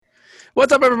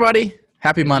What's up, everybody?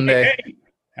 Happy Monday. Hey,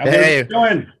 how's everything Hey,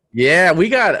 going? yeah, we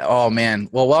got, oh man.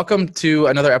 Well, welcome to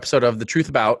another episode of the Truth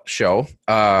About Show.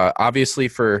 Obviously,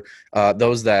 for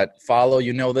those that follow,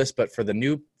 you know this, but for the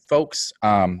new folks,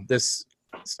 this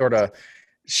sort of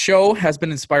show has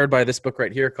been inspired by this book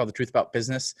right here called The Truth About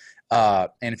Business. And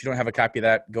if you don't have a copy of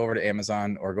that, go over to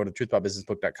Amazon or go to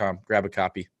truthaboutbusinessbook.com, grab a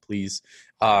copy, please.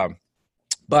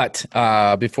 But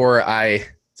before I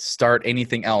start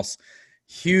anything else,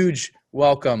 huge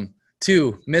welcome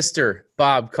to Mr.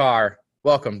 Bob Carr.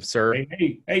 Welcome, sir.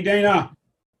 Hey, Dana.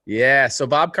 Yeah, so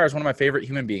Bob Carr is one of my favorite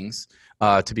human beings,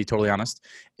 to be totally honest.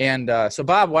 And so,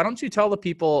 Bob, why don't you tell the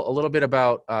people a little bit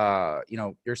about,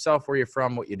 yourself, where you're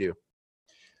from, what you do?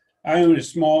 I own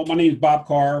my name is Bob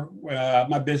Carr.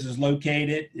 My business is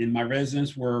located in my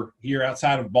residence. We're here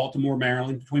outside of Baltimore,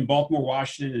 Maryland, between Baltimore,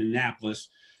 Washington, and Annapolis.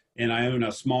 And I own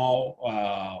a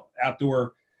small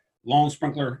outdoor lawn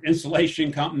sprinkler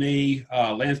installation company,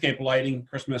 landscape lighting,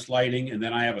 Christmas lighting. And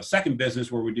then I have a second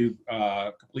business where we do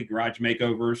complete garage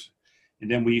makeovers. And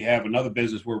then we have another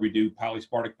business where we do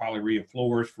polyspartic polyurea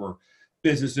floors for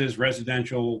businesses,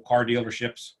 residential, car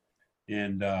dealerships.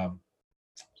 And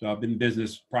so I've been in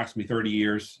business approximately 30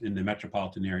 years in the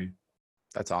metropolitan area.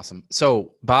 That's awesome.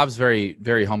 So Bob's very,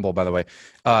 very humble, by the way.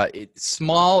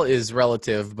 Small is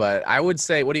relative, but I would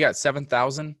say, what do you got,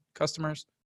 7,000 customers?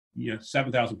 Yeah,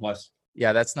 7,000 plus.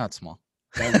 Yeah, that's not small.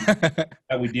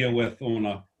 That we deal with on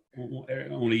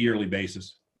a yearly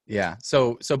basis. Yeah.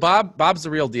 So Bob's the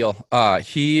real deal.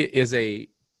 He is a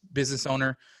business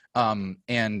owner,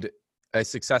 and a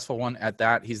successful one at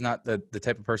that. He's not the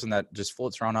type of person that just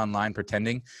floats around online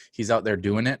pretending. He's out there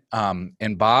doing it.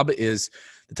 And Bob is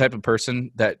the type of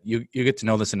person that you get to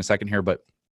know this in a second here, but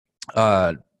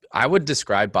I would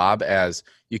describe Bob as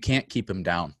you can't keep him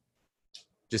down.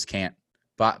 Just can't.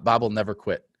 Bob will never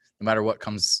quit. No matter what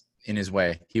comes in his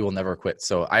way, he will never quit.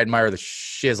 So I admire the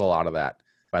shizzle out of that,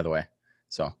 by the way.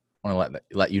 So I want to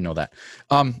let you know that.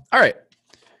 All right.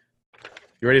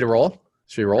 You ready to roll?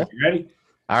 Should we roll? You ready?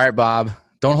 All right, Bob.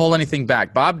 Don't hold anything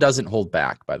back. Bob doesn't hold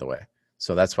back, by the way.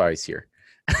 So that's why he's here.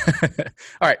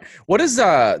 All right. What is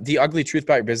the ugly truth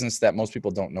about your business that most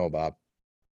people don't know, Bob?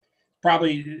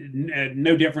 Probably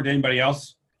no different than anybody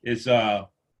else. Is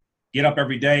get up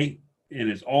every day, and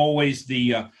it's always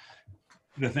the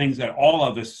things that all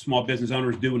of us small business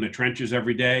owners do in the trenches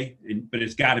every day. But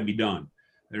it's got to be done.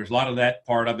 There's a lot of that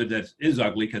part of it that is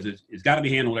ugly because it's got to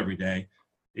be handled every day.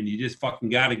 And you just fucking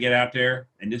got to get out there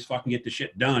and just fucking get the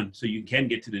shit done so you can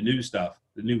get to the new stuff,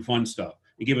 the new fun stuff.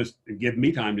 And give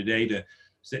me time today to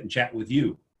sit and chat with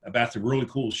you about some really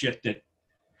cool shit that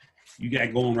you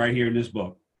got going right here in this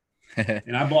book.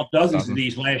 And I bought dozens of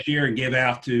these last year and gave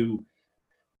out to,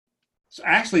 so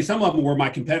actually some of them were my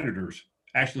competitors,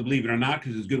 actually, believe it or not,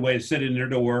 because it's a good way to sit in their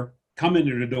door, come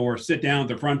into the door, sit down at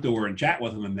the front door and chat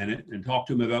with them a minute and talk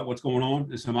to them about what's going on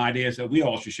and some ideas that we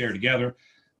all should share together.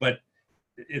 But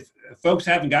if folks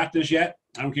haven't got this yet,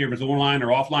 I don't care if it's online or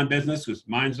offline business, because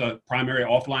mine's a primary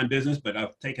offline business, but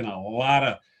I've taken a lot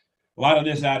of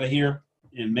this out of here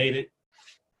and made it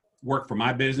work for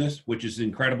my business, which is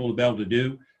incredible to be able to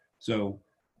do. So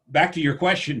back to your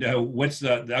question, though, what's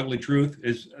the ugly truth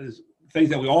is things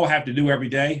that we all have to do every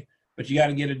day, but you got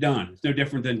to get it done. It's no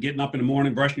different than getting up in the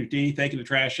morning, brushing your teeth, taking the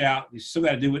trash out. You still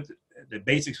got to do the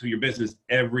basics of your business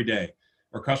every day,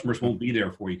 or customers won't be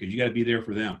there for you because you got to be there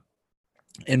for them.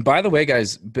 And by the way,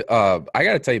 guys, I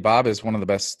got to tell you, Bob is one of the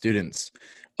best students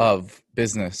of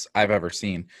business I've ever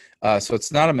seen. So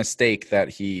it's not a mistake that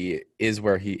he is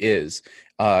where he is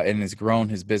and has grown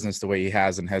his business the way he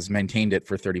has and has maintained it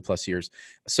for 30 plus years.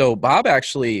 So Bob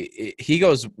actually, he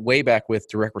goes way back with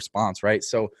direct response, right?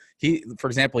 So for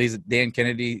example, he's a Dan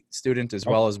Kennedy student as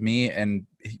well as me. And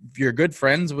you're good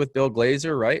friends with Bill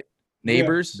Glazer, right?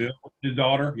 Neighbors. Yeah, Bill, his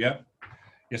daughter. Yep.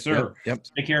 Yes, sir. Yep.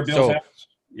 Take care of Bill's house.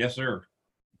 Yes, sir.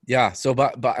 Yeah. So,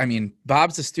 but I mean,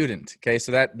 Bob's a student. Okay.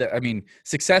 So that I mean,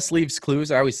 success leaves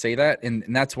clues. I always say that. And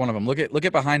that's one of them. Look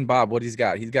at behind Bob, what he's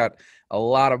got. He's got a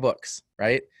lot of books,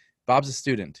 right? Bob's a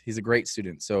student. He's a great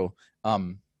student. So,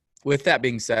 with that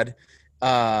being said,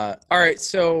 all right.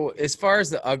 So as far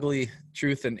as the ugly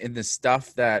truth and in the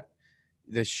stuff that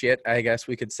the shit, I guess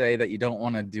we could say that you don't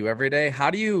want to do every day.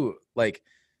 How do you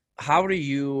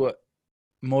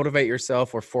motivate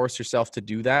yourself or force yourself to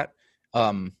do that?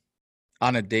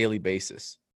 On a daily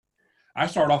basis? I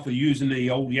start off with using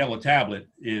the old yellow tablet.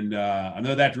 And I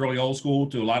know that's really old school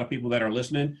to a lot of people that are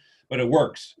listening, but it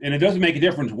works. And it doesn't make a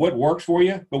difference what works for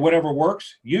you, but whatever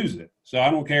works, use it. So I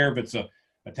don't care if it's a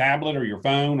tablet or your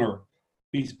phone or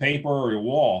piece of paper or your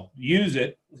wall, use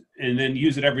it and then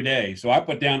use it every day. So I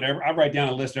write down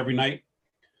a list every night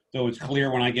So it's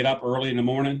clear when I get up early in the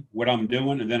morning what I'm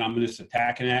doing, and then I'm just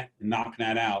attacking that and knocking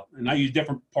that out. And I use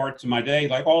different parts of my day,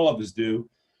 like all of us do,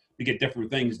 to get different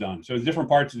things done. So there's different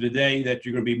parts of the day that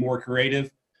you're going to be more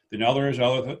creative than others.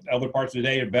 Other parts of the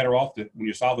day are better off when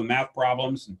you're solving math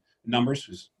problems and numbers.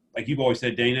 'Cause like you've always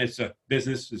said, Dana, it's a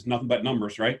business is nothing but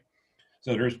numbers, right?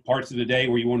 So there's parts of the day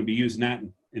where you want to be using that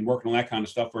and working on that kind of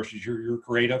stuff versus you're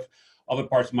creative. Other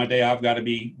parts of my day, I've got to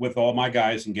be with all my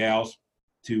guys and gals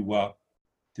to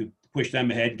push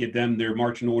them ahead, get them their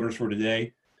marching orders for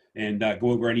today, and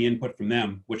go over any input from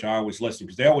them, which I always listen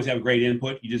because they always have great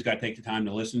input. You just got to take the time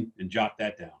to listen and jot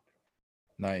that down.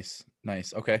 Nice.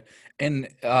 Okay. And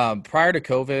prior to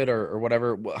COVID or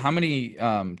whatever, how many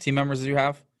team members do you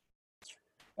have?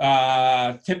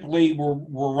 Typically,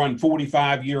 we'll run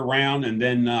 45 year round, and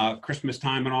then Christmas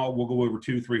time and all, we'll go over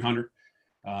 200-300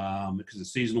 because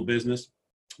it's seasonal business.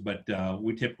 But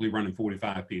we typically run in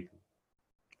 45 people.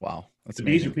 Wow, that's so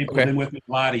amazing. These are people who've been with me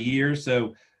a lot of years,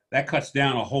 so that cuts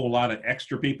down a whole lot of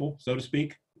extra people, so to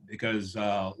speak, because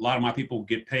a lot of my people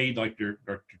get paid like they're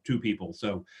two people.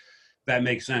 So that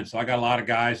makes sense. So I got a lot of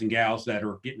guys and gals that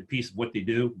are getting a piece of what they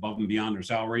do above and beyond their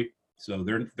salary. So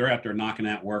they're out there knocking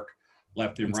that work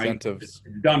left and Incentives.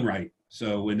 right. It's done right.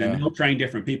 So and then we'll train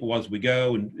different people as we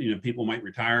go, and people might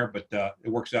retire, but it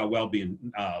works out well being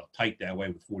tight that way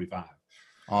with 45.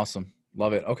 Awesome.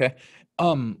 Love it. Okay.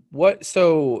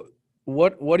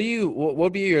 What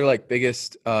would be your like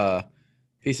biggest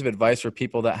piece of advice for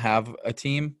people that have a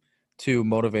team to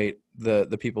motivate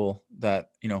the people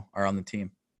that are on the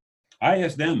team? I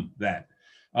ask them that.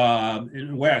 And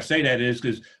the way I say that is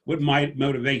because what might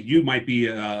motivate you might be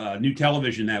a new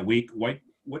television that week. What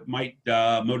might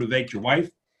motivate your wife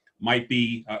might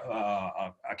be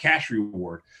a cash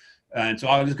reward. And so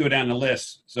I'll just go down the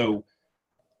list. So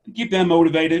to keep them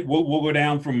motivated, we'll go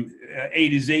down from A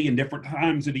to Z in different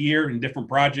times of the year and different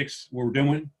projects we're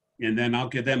doing. And then I'll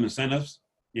give them incentives.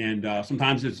 And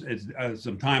sometimes it's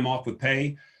some time off with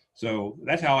pay. So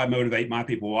that's how I motivate my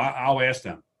people. I'll ask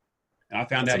them. And I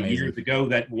found out years ago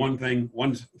that one thing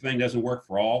doesn't work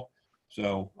for all.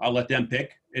 So I'll let them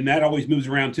pick. And that always moves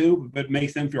around too, but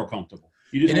makes them feel comfortable.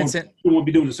 You just won't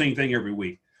be doing the same thing every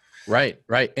week. Right.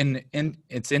 And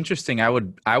it's interesting. I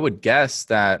would guess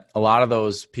that a lot of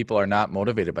those people are not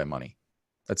motivated by money.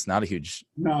 That's not a huge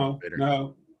motivator.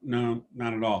 No,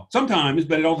 not at all. Sometimes,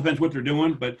 but it all depends what they're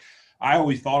doing. But I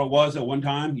always thought it was at one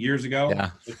time years ago.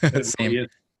 Yeah. Same.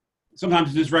 Sometimes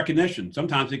it's just recognition.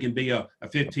 Sometimes it can be a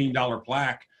 $15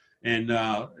 plaque and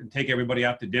take everybody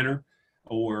out to dinner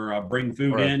or bring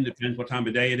food in. Depends what time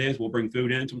of day it is. We'll bring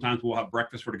food in. Sometimes we'll have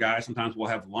breakfast for the guys. Sometimes we'll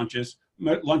have lunches.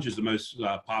 Lunch is the most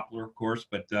popular, of course,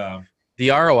 but the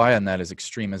ROI on that is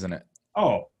extreme, isn't it?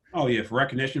 Oh yeah. For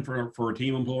recognition for a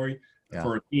team employee,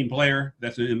 for a team player,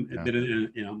 that's been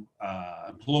an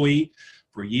employee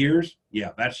for years.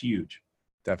 Yeah, that's huge.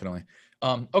 Definitely.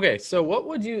 Okay, so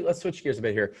let's switch gears a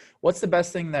bit here. What's the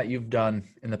best thing that you've done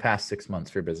in the past 6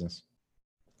 months for your business?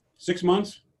 6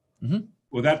 months? Mm-hmm.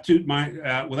 Without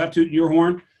tooting your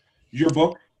horn, your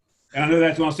book. And I know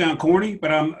that's going to sound corny,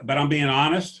 but I'm being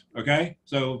honest. Okay.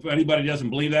 So if anybody doesn't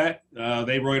believe that,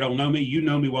 they really don't know me. You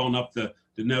know me well enough to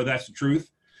know that's the truth.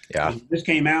 Yeah. This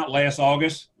came out last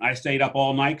August. I stayed up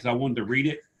all night because I wanted to read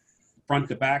it front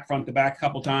to back a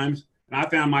couple times. And I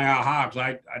found my aha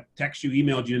because I texted you,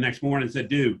 emailed you the next morning and said,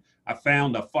 dude, I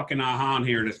found a fucking aha in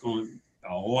here that's going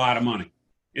a lot of money.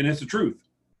 And it's the truth.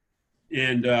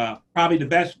 And probably the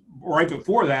best right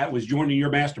before that was joining your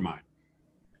mastermind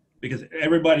because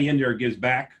everybody in there gives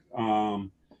back.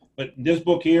 But this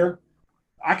book here,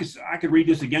 I could read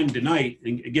this again tonight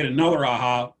and get another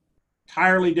aha,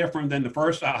 entirely different than the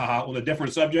first aha with a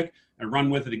different subject and run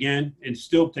with it again and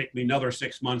still take me another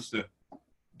 6 months to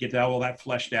get all that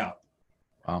fleshed out.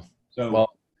 Wow. So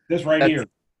this right here.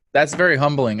 That's very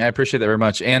humbling. I appreciate that very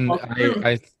much. And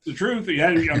it's the truth.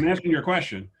 I'm asking your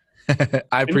question.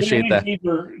 I appreciate that.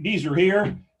 These are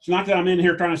here. It's not that I'm in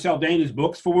here trying to sell Dana's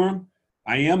books for him.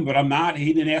 I am, but I'm not.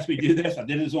 He didn't ask me to do this. I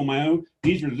did this on my own.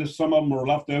 These are just some of them were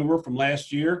left over from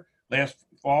last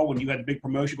fall when you had a big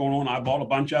promotion going on. I bought a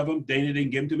bunch of them. Dana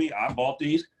didn't give them to me. I bought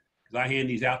these because I hand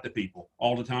these out to people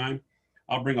all the time.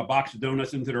 I'll bring a box of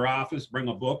donuts into their office, bring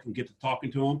a book, and get to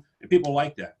talking to them. And people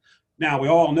like that. Now, we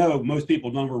all know most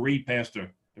people never read past the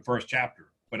first chapter,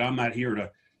 but I'm not here to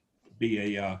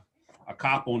be a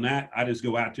cop on that. I just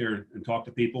go out there and talk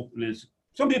to people. And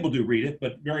some people do read it,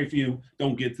 but very few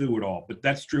don't get through it all. But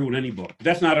that's true in any book.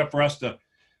 That's not up for us to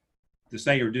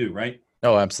say or do, right?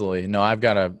 Oh, absolutely. No, I've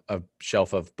got a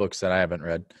shelf of books that I haven't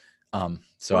read.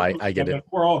 So I get it.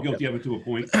 We're all guilty of it to a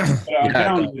point. But I'm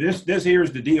telling you, this here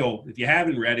is the deal. If you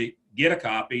haven't read it, get a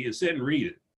copy and sit and read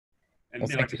it. And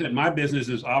Well, like I said, my business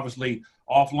is obviously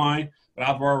offline, but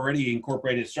I've already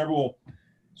incorporated several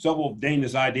of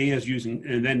Dana's ideas using,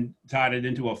 and then tied it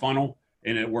into a funnel,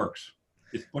 and it works.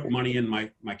 It's putting money in my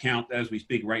account as we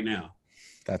speak right now.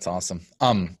 That's awesome.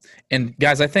 And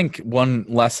guys, I think one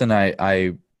lesson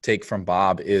I take from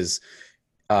Bob is,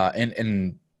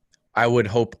 and I would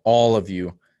hope all of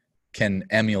you can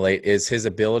emulate, is his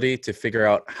ability to figure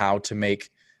out how to make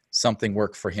something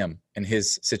work for him in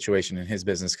his situation, in his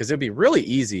business. Cause it'd be really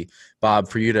easy, Bob,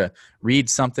 for you to read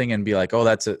something and be like, oh,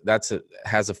 that's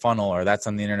has a funnel, or that's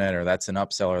on the internet, or that's an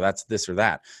upsell, or that's this or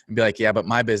that. And be like, yeah, but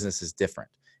my business is different,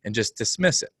 and just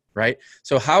dismiss it. Right.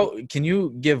 So how can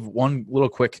you give one little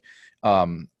quick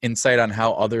insight on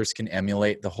how others can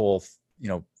emulate the whole,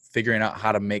 figuring out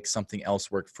how to make something else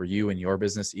work for you and your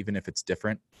business, even if it's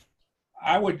different?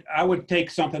 I would take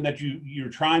something that you're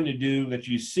trying to do that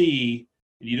you see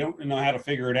and you don't know how to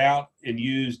figure it out, and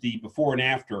use the before and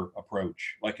after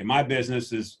approach. Like in my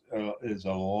business is a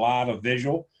lot of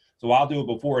visual. So I'll do a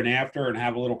before and after and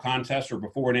have a little contest or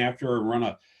before and after, and run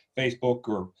a Facebook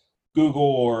or Google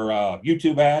or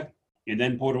YouTube ad, and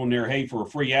then put on there, hey, for a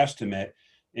free estimate,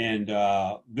 and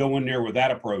go in there with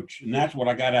that approach. And that's what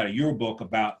I got out of your book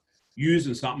about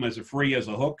using something as a free, as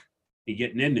a hook, and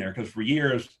getting in there. Because for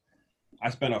years,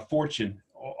 I spent a fortune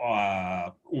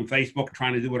on Facebook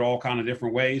trying to do it all kind of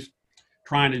different ways,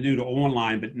 trying to do the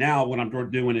online. But now what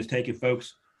I'm doing is taking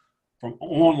folks from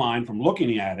online, from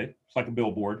looking at it, it's like a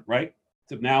billboard, right?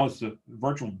 So now it's a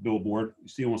virtual billboard you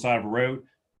see on the side of a road,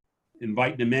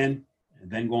 inviting them in,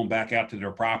 and then going back out to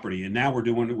their property. And now we're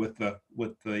doing it with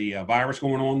the virus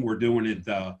going on. We're doing it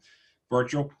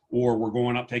virtual, or we're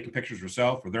going up taking pictures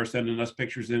ourselves, or they're sending us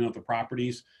pictures in of the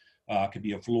properties. Could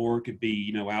be a floor, could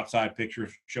be outside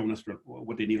pictures showing us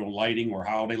what they need on lighting or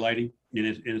holiday lighting, and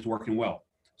it's working well.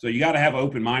 So you got to have an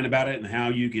open mind about it and how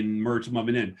you can merge some of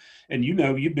it in. And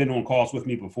you've been on calls with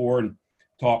me before and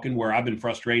talking where I've been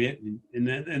frustrated,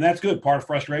 and that's good. Part of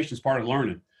frustration is part of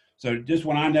learning. So just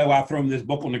when I know I've thrown this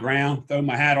book on the ground, thrown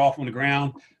my hat off on the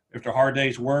ground after a hard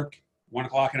day's work, 1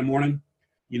 o'clock in the morning,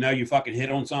 you fucking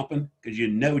hit on something, because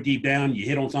deep down you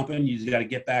hit on something. You just got to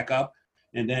get back up.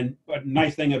 And then a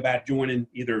nice thing about joining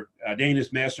either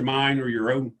Dana's Mastermind or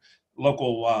your own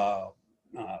local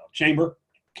chamber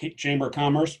of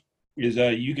commerce is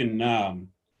you can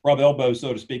rub elbows,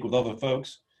 so to speak, with other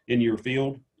folks in your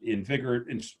field and figure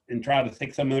and try to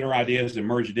take some of their ideas and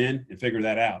merge it in and figure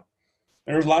that out.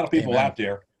 There's a lot of people out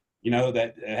there,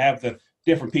 that have the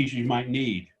different pieces you might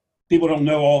need. People don't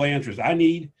know all the answers I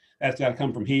need. That's got to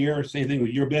come from here. Same thing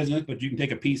with your business, but you can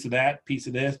take a piece of that, piece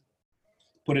of this,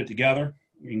 put it together.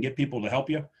 You can get people to help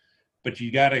you, but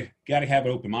you gotta have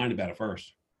an open mind about it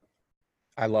first.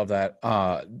 I love that.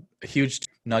 A huge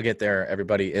nugget there,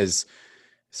 everybody, is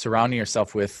surrounding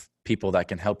yourself with people that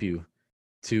can help you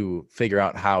to figure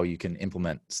out how you can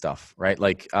implement stuff, right?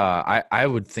 Like I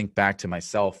would think back to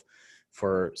myself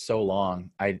for so long.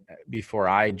 Before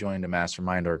I joined a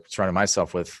mastermind or surrounded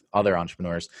myself with other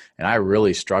entrepreneurs, and I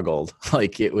really struggled.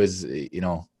 Like it was,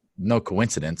 no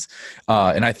coincidence.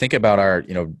 And I think about our,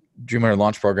 Dream Winner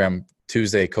Launch Program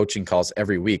Tuesday coaching calls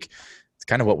every week. It's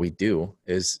kind of what we do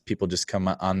is people just come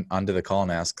onto the call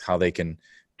and ask how they can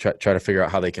try to figure out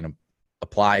how they can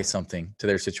apply something to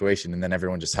their situation. And then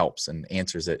everyone just helps and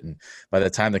answers it. And by the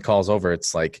time the call's over,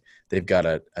 it's like they've got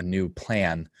a new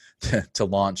plan to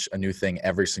launch a new thing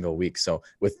every single week. So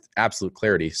with absolute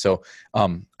clarity. So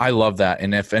I love that.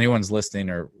 And if anyone's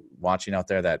listening or watching out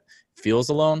there that feels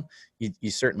alone,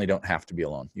 you certainly don't have to be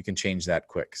alone. You can change that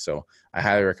quick. So I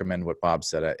highly recommend what Bob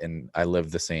said, and I live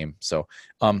the same. So,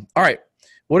 all right.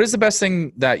 What is the best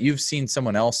thing that you've seen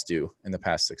someone else do in the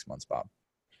past 6 months, Bob?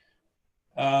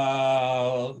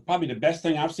 Probably the best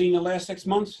thing I've seen in the last 6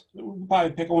 months. We'll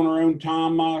probably pick on our own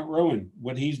Tom Rowan,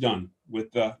 what he's done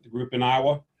with the group in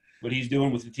Iowa, what he's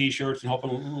doing with the T-shirts and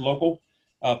helping local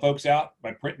folks out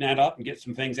by printing that up and get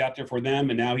some things out there for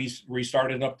them. And now he's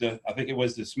restarted up I think it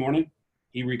was this morning,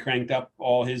 he recranked up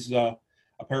all his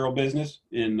apparel business.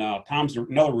 And Tom's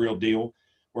another real deal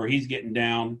where he's getting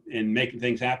down and making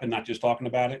things happen, not just talking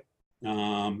about it.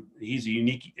 He's a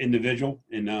unique individual,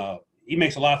 and he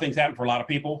makes a lot of things happen for a lot of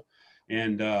people.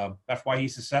 And that's why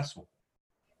he's successful.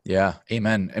 Yeah.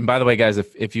 Amen. And by the way, guys,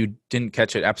 if you didn't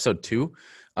catch it, episode 2,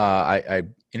 I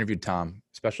interviewed Tom,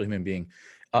 special human being.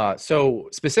 So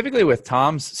specifically with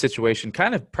Tom's situation,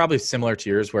 kind of probably similar to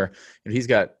yours, where he's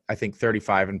got, I think,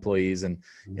 35 employees and,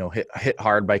 hit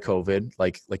hard by COVID,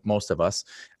 like most of us.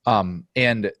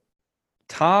 And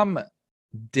Tom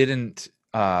didn't,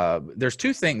 there's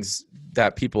 2 things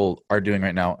that people are doing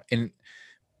right now. And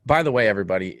by the way,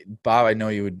 everybody, Bob, I know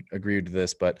you would agree to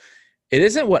this, but it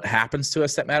isn't what happens to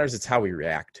us that matters. It's how we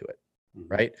react to it.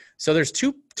 Right. So there's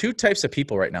two types of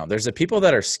people right now. There's the people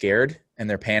that are scared and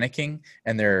they're panicking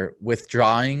and they're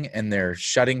withdrawing and they're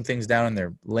shutting things down and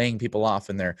they're laying people off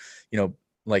and they're,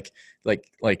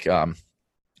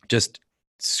 just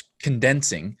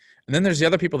condensing. And then there's the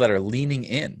other people that are leaning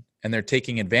in and they're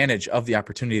taking advantage of the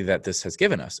opportunity that this has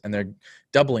given us and they're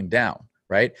doubling down.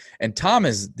 Right. And Tom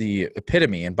is the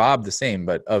epitome and Bob the same,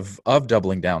 but of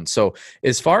doubling down. So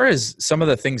as far as some of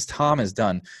the things Tom has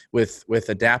done with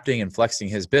adapting and flexing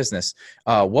his business,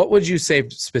 what would you say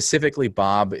specifically,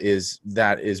 Bob, is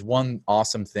one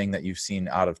awesome thing that you've seen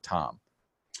out of Tom?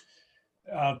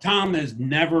 Tom has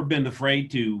never been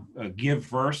afraid to give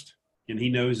first, and he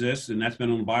knows this, and that's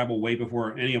been in the Bible way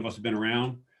before any of us have been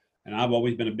around. And I've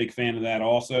always been a big fan of that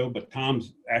also, but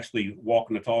Tom's actually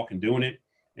walking the talk and doing it.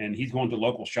 And he's going to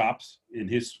local shops in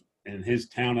his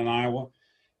town in Iowa,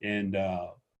 and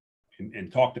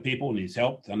talk to people, and he's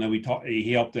helped. I know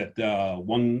he helped at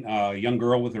one young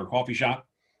girl with her coffee shop,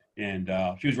 and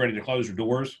she was ready to close her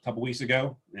doors a couple weeks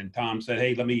ago. And Tom said,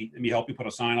 "Hey, let me help you put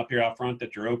a sign up here out front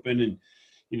that you're open, and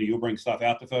you'll bring stuff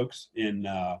out to folks." And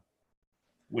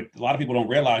what a lot of people don't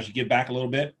realize, you give back a little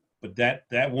bit, but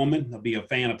that woman will be a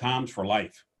fan of Tom's for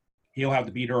life. He'll have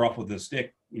to beat her off with a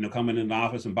stick, coming in the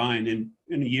office and buying.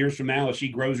 In years from now, if she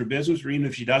grows her business, or even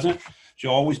if she doesn't,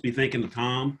 she'll always be thinking of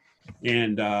Tom,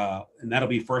 and that'll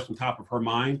be first on top of her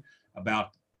mind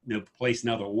about placing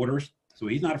other orders. So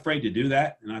he's not afraid to do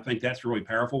that, and I think that's really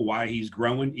powerful. Why he's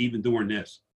growing even during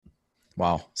this.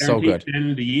 Wow, so good. At the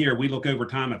end of the year, we look over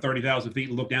time at 30,000 feet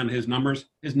and look down at his numbers.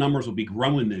 His numbers will be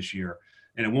growing this year,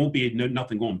 and it won't be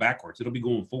nothing going backwards. It'll be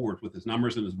going forward with his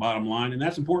numbers and his bottom line, and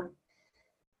that's important.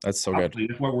 That's so good.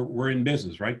 That's why we're in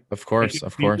business, right? Of course.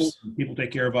 People take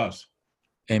care of us.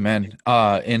 Amen.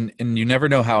 And you never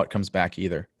know how it comes back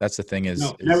either. That's the thing is,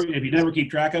 if you never keep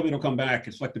track of it, it'll come back.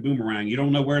 It's like the boomerang. You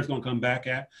don't know where it's going to come back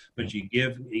at, but you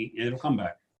give, it'll come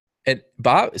back. And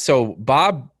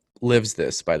Bob lives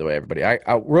this, by the way, everybody. I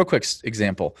real quick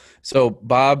example. So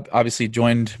Bob obviously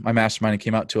joined my mastermind and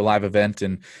came out to a live event,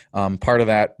 and part of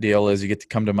that deal is you get to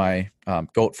come to my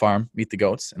goat farm, meet the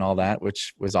goats and all that,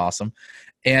 which was awesome.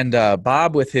 And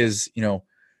Bob, with his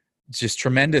just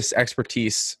tremendous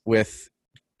expertise with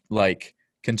like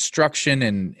construction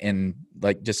and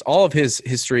like just all of his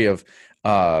history of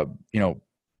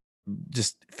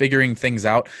just figuring things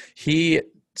out, he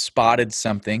spotted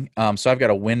something. So I've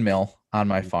got a windmill on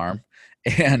my farm,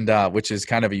 and which is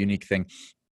kind of a unique thing.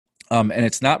 And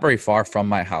it's not very far from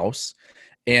my house.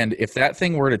 And if that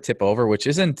thing were to tip over, which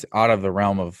isn't out of the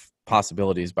realm of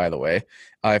possibilities, by the way,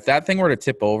 if that thing were to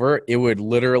tip over, it would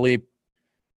literally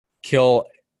kill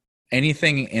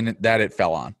anything in it that it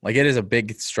fell on. Like, it is a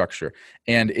big structure,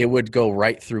 and it would go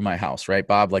right through my house, right,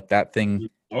 Bob? Like that thing.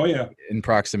 Oh yeah. In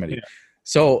proximity. Yeah.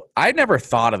 So I never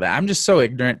thought of that. I'm just so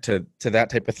ignorant to that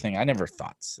type of thing. I never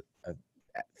thought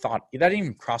that didn't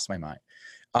even cross my mind.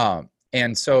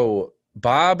 And so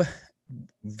Bob,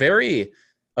 very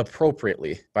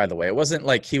appropriately, by the way, it wasn't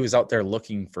like he was out there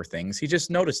looking for things. He just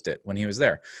noticed it when he was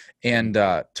there, and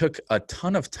took a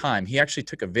ton of time. He actually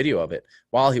took a video of it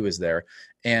while he was there,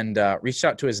 and reached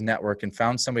out to his network and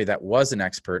found somebody that was an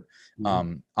expert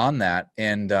on that,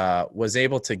 and was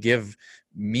able to give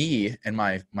me and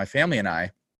my family and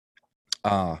I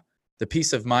the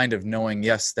peace of mind of knowing,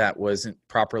 yes, that wasn't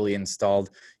properly installed.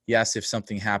 Yes, if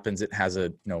something happens, it has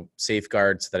a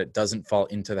safeguard so that it doesn't fall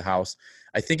into the house.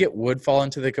 I think it would fall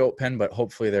into the goat pen, but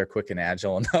hopefully they're quick and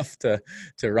agile enough to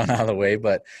run out of the way.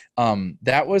 But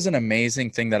that was an amazing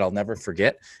thing that I'll never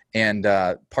forget. And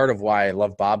part of why I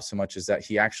love Bob so much is that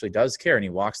he actually does care and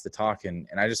he walks the talk. And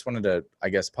I just wanted to, I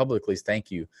guess, publicly thank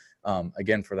you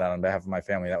again for that on behalf of my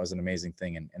family. That was an amazing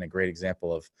thing and a great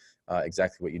example of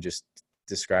exactly what you just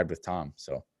described with Tom.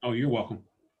 So, oh, you're welcome.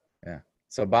 Yeah.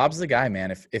 So Bob's the guy,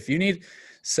 man. If you need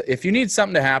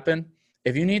something to happen,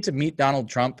 if you need to meet Donald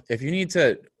Trump, if you need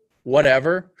to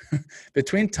whatever,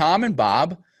 between Tom and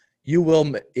Bob,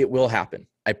 it will happen.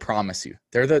 I promise you.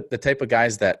 They're the type of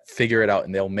guys that figure it out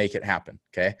and they'll make it happen.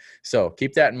 Okay. So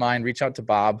keep that in mind. Reach out to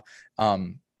Bob.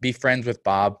 Be friends with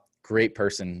Bob. Great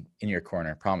person in your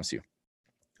corner. Promise you.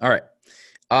 All right.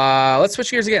 Let's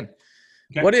switch gears again.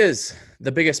 Okay. What is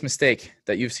the biggest mistake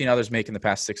that you've seen others make in the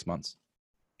past 6 months?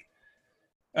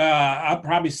 I've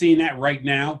probably seen that right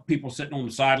now. People sitting on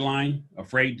the sideline,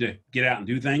 afraid to get out and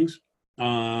do things.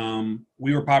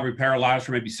 We were probably paralyzed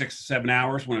for maybe 6 to 7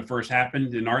 hours when it first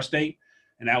happened in our state.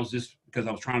 And that was just because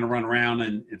I was trying to run around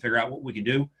and figure out what we could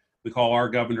do. We call our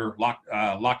governor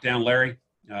Lockdown Larry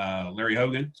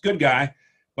Hogan. He's a good guy,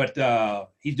 but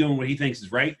he's doing what he thinks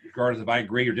is right, regardless if I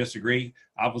agree or disagree.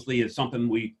 Obviously, it's something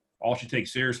we all should take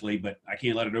seriously, but I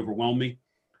can't let it overwhelm me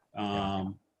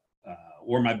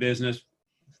or my business.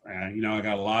 I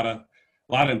got a lot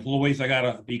of employees I got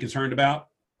to be concerned about.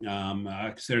 I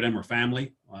consider them our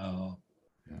family.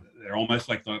 They're almost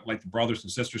like the brothers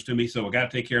and sisters to me. So I got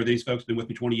to take care of these folks. Been with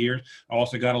me 20 years. I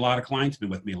also got a lot of clients been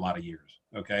with me a lot of years.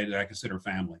 Okay, that I consider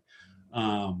family.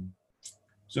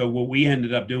 So what we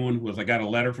ended up doing was I got a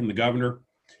letter from the governor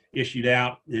issued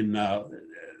out, and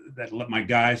that let my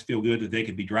guys feel good that they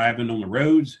could be driving on the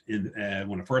roads. And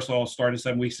when it first all started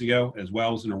 7 weeks ago, as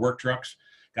well as in their work trucks,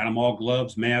 got them all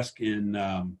gloves, mask, and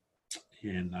hand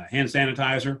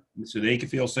sanitizer, so they could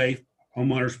feel safe.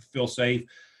 Homeowners would feel safe.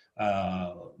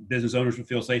 Business owners would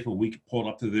feel safe when we could pull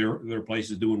up to their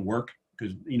places doing work,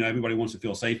 because everybody wants to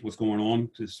feel safe what's going on,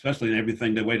 especially in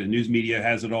everything the way the news media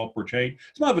has it all portrayed.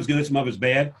 Some of it's good, some of it's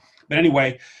bad. But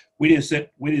anyway, we didn't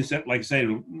sit, like I said,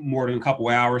 more than a couple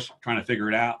of hours trying to figure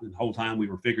it out. And the whole time we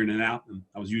were figuring it out, and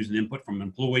I was using input from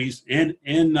employees and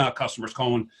customers,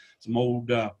 calling some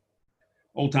old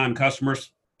time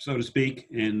customers, so to speak,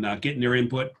 and getting their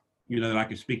input, that I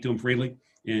could speak to them freely.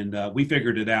 And we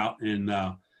figured it out,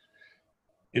 and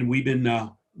we've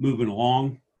been moving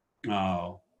along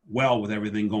well with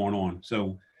everything going on.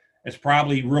 So it's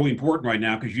probably really important right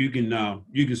now, because you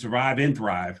can survive and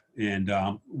thrive. And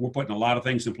we're putting a lot of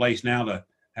things in place now to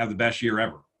have the best year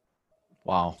ever.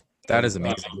 Wow, that is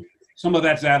amazing. Some of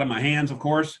that's out of my hands, of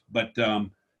course, but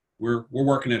we're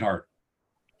working it hard.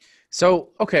 So,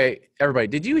 okay, everybody,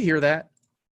 did you hear that?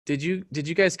 Did you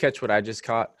guys catch what I just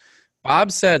caught?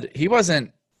 Bob said he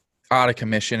wasn't out of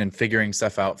commission and figuring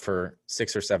stuff out for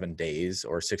 6 or 7 days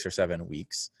or 6 or 7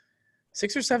 weeks,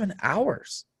 6 or 7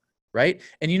 hours, right?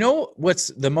 And you know what's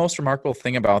the most remarkable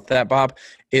thing about that, Bob,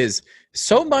 is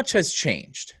so much has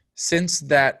changed since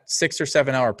that 6 or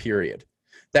 7 hour period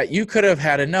that you could have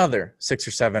had another 6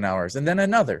 or 7 hours, and then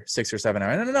another 6 or 7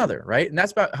 hours, and another, right? And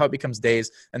that's about how it becomes days,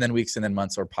 and then weeks, and then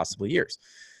months, or possibly years.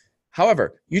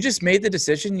 However, you just made the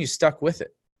decision, you stuck with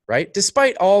it, right?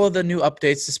 Despite all of the new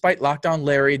updates, despite Lockdown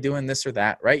Larry doing this or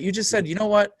that, right? You just said, you know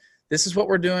what? This is what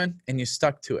we're doing, and you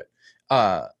stuck to it.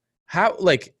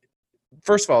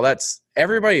 First of all, that's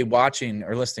everybody watching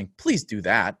or listening, please do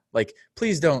that.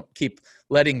 Please don't keep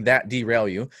letting that derail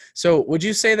you. So would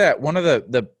you say that one of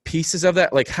the pieces of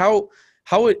that,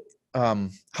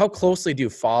 how closely do you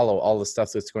follow all the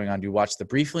stuff that's going on? Do you watch the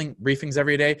briefings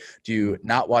every day? Do you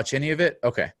not watch any of it?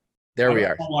 Okay, there we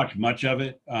are. I don't watch much of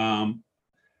it.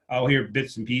 I'll hear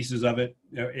bits and pieces of it.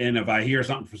 And if I hear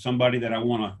something from somebody that I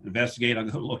want to investigate, I'll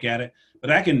go look at it. But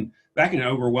that can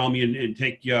overwhelm you and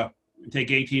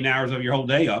take 18 hours of your whole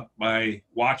day up by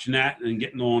watching that and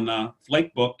getting on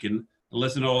Flakebook and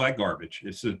listen to all that garbage.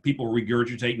 It's people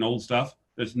regurgitating old stuff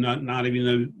that's not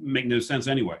even make no sense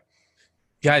anyway.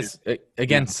 Guys,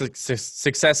 again,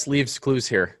 success leaves clues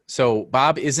here. So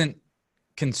Bob isn't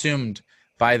consumed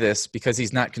by this because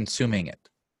he's not consuming it,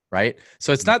 right?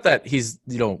 So it's not that he's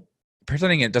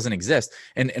pretending it doesn't exist.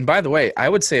 And by the way, I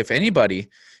would say if anybody,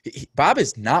 Bob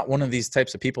is not one of these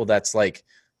types of people that's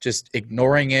just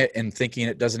ignoring it and thinking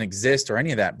it doesn't exist or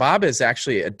any of that. Bob has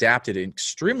actually adapted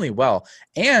extremely well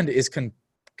and is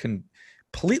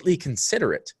completely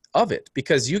considerate of it,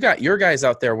 because you got your guys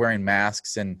out there wearing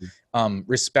masks and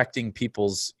respecting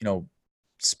people's,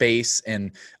 space.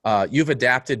 And you've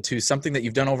adapted to something that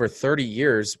you've done over 30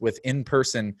 years with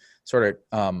in-person sort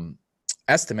of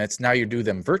estimates. Now you do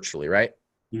them virtually, right?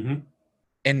 Mm-hmm.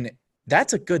 And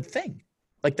that's a good thing.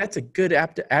 That's a good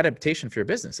adaptation for your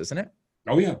business, isn't it?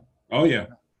 Oh yeah.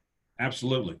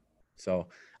 Absolutely. So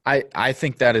I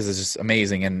think that is just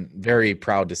amazing, and very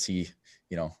proud to see,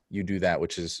 you do that,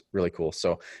 which is really cool.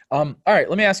 So, all right,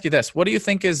 let me ask you this. What do you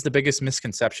think is the biggest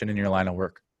misconception in your line of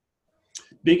work?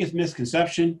 Biggest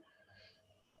misconception?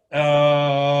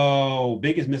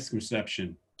 Biggest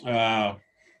misconception.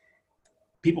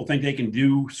 People think they can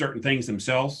do certain things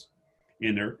themselves,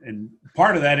 and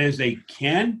part of that is they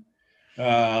can.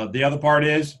 The other part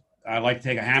is I like to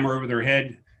take a hammer over their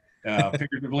head,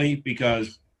 figuratively,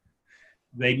 because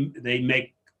they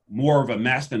make more of a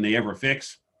mess than they ever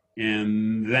fix,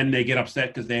 and then they get upset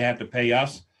because they have to pay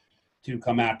us to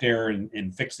come out there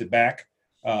and fix it back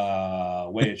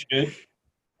way it should.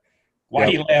 Why are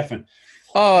you laughing?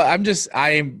 Oh,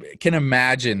 I can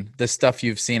imagine the stuff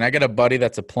you've seen. I got a buddy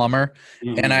that's a plumber,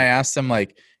 and I asked him,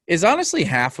 is honestly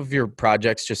half of your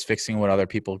projects just fixing what other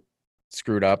people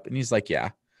screwed up? And he's like,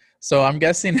 yeah. So I'm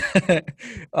guessing,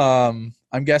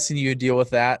 you deal with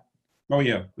that. Oh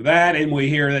yeah, that, and we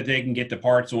hear that they can get the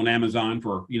parts on Amazon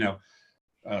for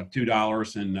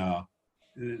 $2, and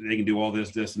they can do all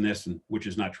this, and this, and which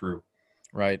is not true.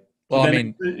 Right. So Well, I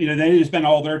then, mean, they just spend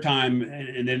all their time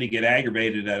and then they get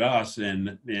aggravated at us,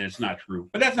 and it's not true.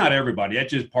 But that's not everybody.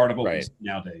 That's just part of what we right. see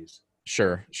nowadays.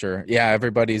 Sure, sure. Yeah,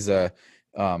 everybody's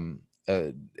um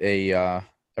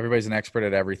everybody's an expert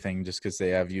at everything just because they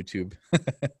have YouTube.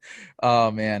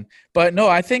 Oh man. But no,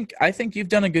 I think you've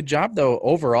done a good job though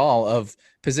overall of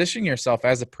positioning yourself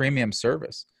as a premium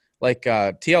service. Like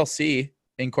TLC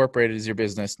Incorporated is your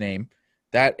business name.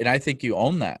 That and I think you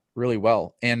own that really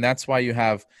well. And that's why you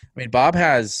have I mean Bob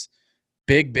has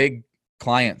big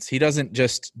clients. He doesn't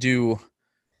just do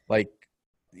like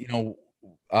you know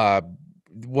uh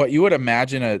what you would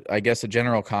imagine I guess a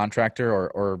general contractor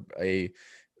or a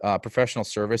professional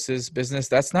services business.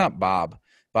 That's not Bob.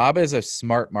 Bob is a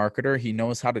smart marketer. He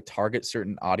knows how to target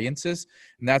certain audiences,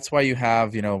 and that's why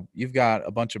you've got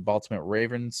a bunch of Baltimore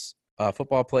Ravens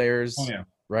football Oh players, yeah.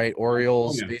 right? Oh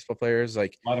Orioles yeah. baseball players,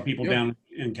 like A lot of people you know, down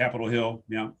in Capitol Hill.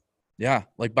 Yeah. yeah,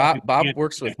 like A lot of Bob. people Bob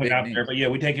works can't with put big out there, names. but yeah,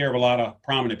 we take care of a lot of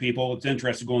prominent people. It's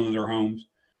interesting going to their homes.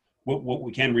 What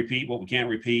we can repeat, what we can't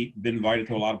repeat. Been invited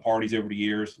to a lot of parties over the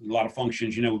years, a lot of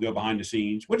functions. We go behind the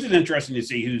scenes, which is interesting to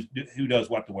see who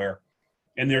does what to wear,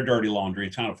 and their dirty laundry.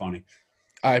 It's kind of funny.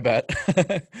 I bet.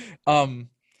 um,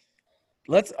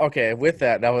 let's okay with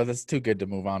that. That's too good to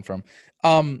move on from.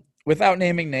 Without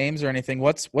naming names or anything,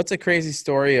 what's a crazy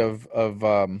story of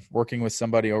working with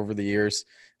somebody over the years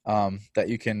that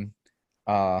you can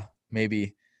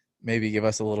maybe give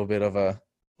us a little bit of a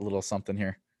little something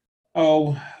here.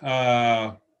 Oh,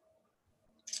 a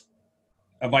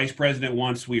vice president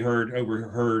once we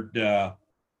overheard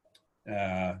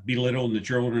belittling the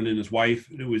children and his wife.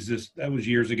 That was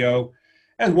years ago.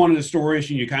 That's one of the stories,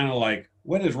 and you kind of like,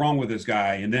 what is wrong with this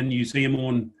guy? And then you see him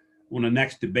on the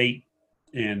next debate,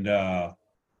 and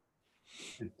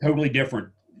totally different.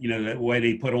 The way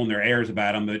they put on their airs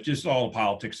about him, but just all the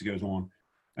politics that goes on,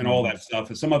 and all that stuff.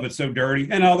 And some of it's so dirty,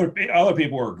 and other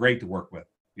people are great to work with.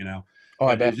 Oh,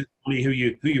 I But bet. it's just funny who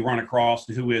you run across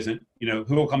and who isn't.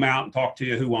 Who will come out and talk to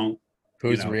you, who won't.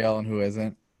 Who's real and who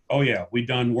isn't? Oh yeah, we've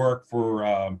done work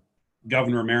for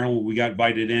Governor of Maryland. We got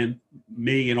invited in.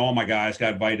 Me and all my guys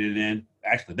got invited in.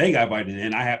 Actually, they got invited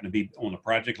in. I happened to be on the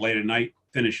project late at night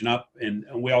finishing up, and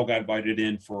we all got invited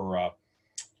in for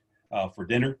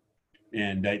dinner.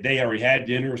 And they already had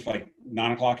dinner. It was like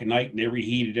 9:00 at night, and they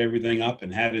reheated everything up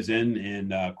and had us in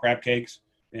and crab cakes,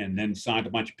 and then signed a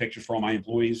bunch of pictures for all my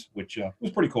employees, which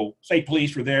was pretty cool. State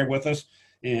police were there with us,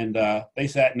 and they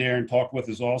sat in there and talked with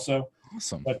us also.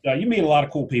 Awesome. But you meet a lot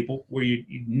of cool people where you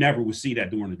never would see that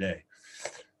during the day.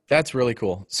 That's really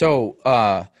cool. So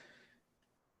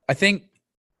I think,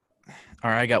 all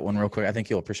right, I got one real quick. I think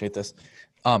you'll appreciate this.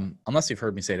 Unless you've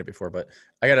heard me say it before, but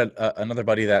I got another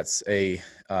buddy that's a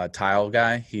tile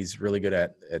guy. He's really good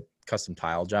at custom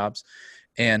tile jobs.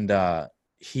 And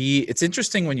it's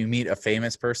interesting when you meet a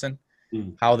famous person,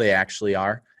 how they actually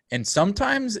are. And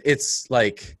sometimes it's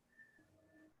like,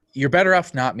 you're better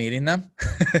off not meeting them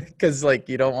because like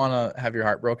you don't want to have your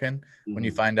heart broken when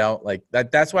you find out like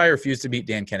that. That's why I refuse to meet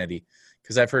Dan Kennedy,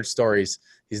 because I've heard stories.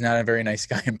 He's not a very nice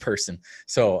guy in person.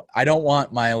 So I don't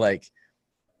want my like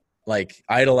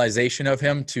idolization of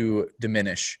him to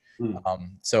diminish.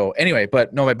 So anyway,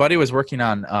 but no, my buddy was working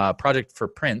on a project for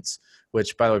Prince,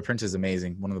 which by the way, Prince is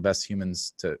amazing. One of the best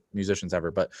musicians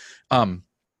ever. But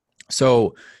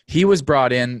so he was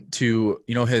brought in to,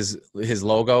 his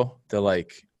logo, the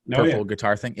like purple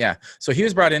guitar thing. Yeah. So he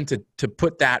was brought in to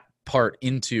put that part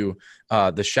into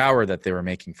the shower that they were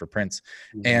making for Prince.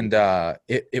 And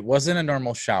it wasn't a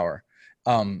normal shower.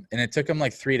 And it took him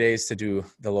like 3 days to do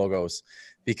the logos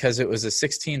because it was a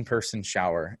 16-person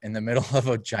shower in the middle of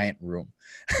a giant room.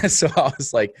 So I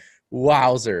was like,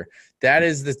 wowzer, that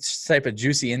is the type of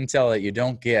juicy intel that you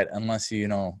don't get unless you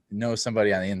know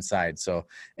somebody on the inside. So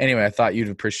anyway, I thought you'd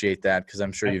appreciate that because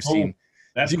I'm sure you've seen.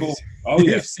 That's cool. Oh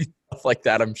yeah, you've seen stuff like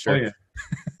that, I'm sure. Oh,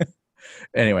 yeah.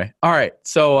 Anyway, all right.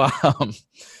 So, all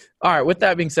right. With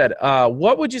that being said,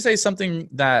 what would you say something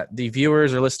that the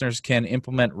viewers or listeners can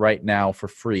implement right now for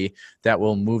free that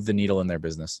will move the needle in their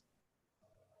business?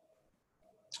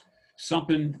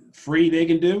 Something free they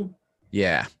can do?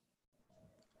 Yeah.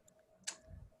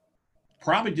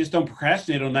 Probably just don't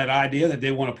procrastinate on that idea that they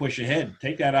want to push ahead.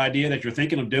 Take that idea that you're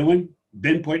thinking of doing,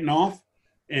 been putting off,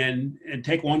 and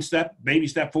take one baby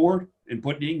step forward and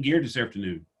put it in gear this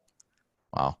afternoon.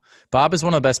 Wow. Bob is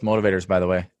one of the best motivators, by the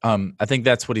way. I think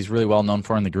that's what he's really well known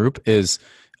for in the group is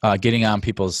getting on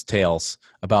people's tails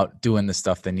about doing the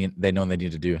stuff they know they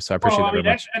need to do. So I appreciate that very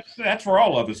much. That's for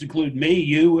all of us, including me,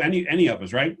 you, any of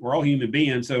us, right? We're all human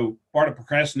beings. So part of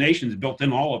procrastination is built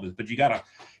in all of us, but you gotta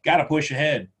push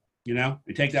ahead, and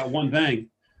take that one thing.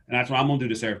 And that's what I'm going to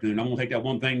do this afternoon. I'm going to take that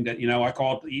one thing that, I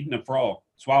call it eating a frog.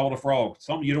 swallow the frog.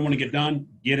 Something you don't want to get done,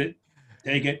 get it,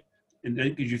 take it, and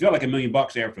because you feel like $1 million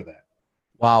after that.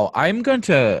 Wow. I'm going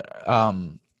to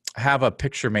have a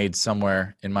picture made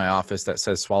somewhere in my office that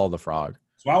says swallow the frog.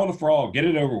 Swallow the frog, get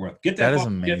it over with. Get that That is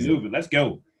fucking shit amazing. moving. Let's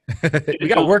go. We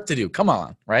got work to do. Come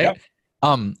on. Right.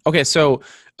 Yep. Okay. So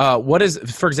what is,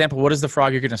 for example, what is the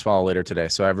frog you're going to swallow later today?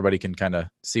 So everybody can kind of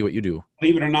see what you do.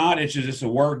 Believe it or not, it's just a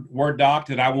Word doc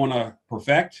that I want to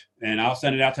perfect, and I'll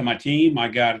send it out to my team. I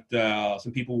got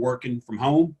some people working from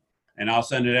home, and I'll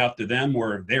send it out to them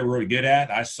where they're really good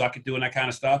at. I suck at doing that kind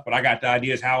of stuff, but I got the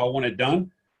ideas how I want it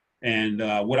done and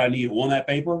what I need on that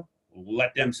paper.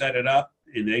 Let them set it up,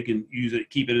 and they can use it,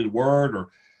 keep it in Word, or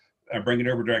bring it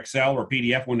over to Excel or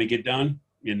PDF when they get done,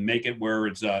 and make it where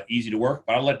it's easy to work.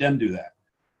 But I'll let them do that.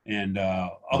 And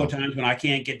other times when I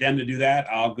can't get them to do that,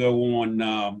 I'll go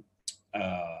on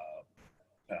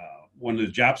one of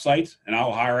the job sites and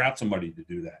I'll hire out somebody to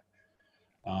do that.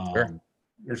 Sure.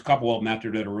 There's a couple of them out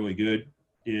there that are really good.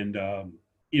 And,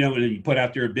 you know, and then you put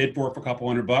out there a bid for it for a couple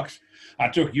 $100. I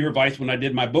took your advice when I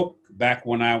did my book back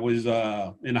when I was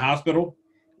in the hospital.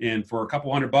 And for a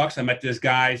couple $100, I met this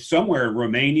guy somewhere in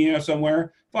Romania,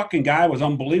 somewhere. Fucking guy was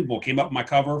unbelievable. Came up with my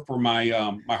cover for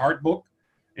my my heart book.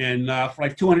 And for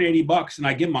like $280, and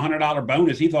I give him $100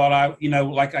 bonus. He thought I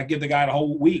give the guy the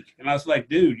whole week. And I was like,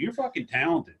 dude, you're fucking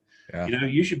talented. Yeah. You know,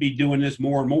 you should be doing this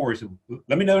more and more. He said,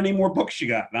 let me know any more books you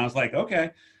got. And I was like,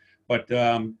 okay. But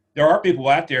there are people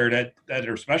out there that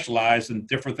are specialized in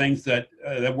different things that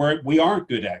we aren't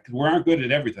good at, because we aren't good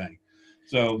at everything.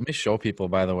 So let me show people,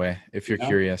 by the way, if you're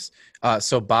curious.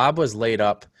 So Bob was laid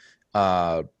up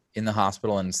in the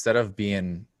hospital, and instead of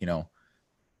being, you know,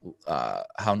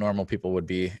 how normal people would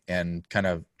be and kind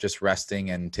of just resting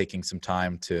and taking some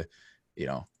time to, you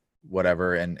know,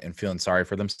 whatever, and feeling sorry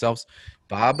for themselves.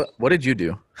 Bob, what did you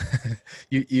do?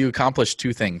 you accomplished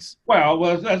two things. Well,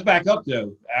 let's back up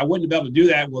though. I wouldn't be able to do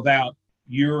that without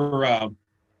your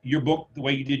book, the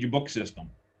way you did your book system.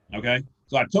 Okay.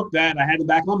 So I took that, I had it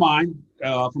back in my mind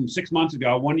from 6 months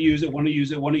ago. I want to use it. When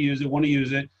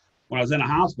I was in a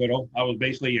hospital, I was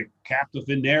basically a captive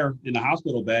in there in the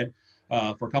hospital bed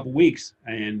for a couple of weeks.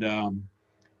 And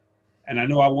I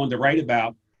know I wanted to write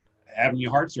about having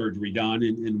your heart surgery done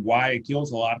and why it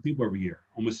kills a lot of people every year,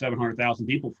 almost 700,000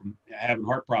 people from having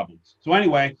heart problems. So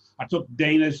anyway, I took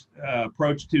Dana's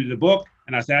approach to the book,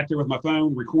 and I sat there with my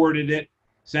phone, recorded it,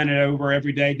 sent it over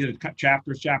every day, did it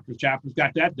chapters,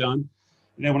 got that done.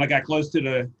 And then when I got close to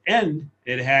the end,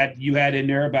 you had in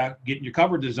there about getting your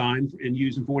cover designed and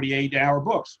using 48-hour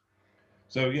books.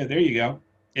 So yeah, there you go.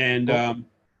 And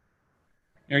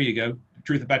there you go. The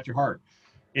truth about your heart.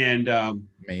 And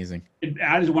amazing.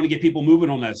 I just want to get people moving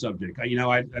on that subject.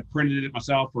 I printed it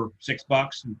myself for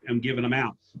 $6 and I'm giving them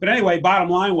out. But anyway, bottom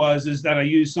line is that I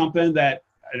used something that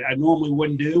I normally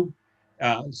wouldn't do,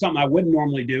 something I wouldn't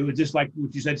normally do. It's just like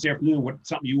what you said this afternoon,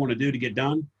 something you want to do to get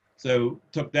done. So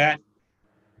took that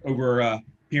over a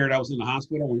period I was in the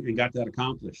hospital and got that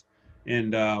accomplished.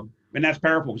 And that's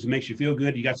powerful because it makes you feel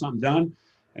good. You got something done.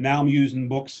 And now I'm using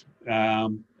books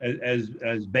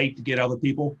as bait to get other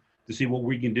people to see what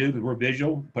we can do, because we're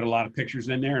visual, put a lot of pictures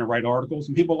in there and write articles,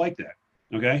 and people like that.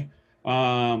 Okay.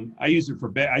 I use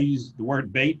the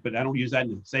word bait, but I don't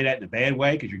say that in a bad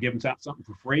way, because you're giving something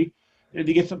for free. And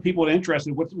to get some people interested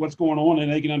in what's going on,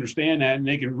 and they can understand that, and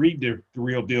they can read the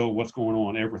real deal of what's going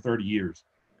on over 30 years.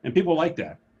 And people like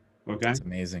that. Okay. That's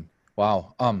amazing.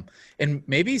 Wow. And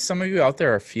maybe some of you out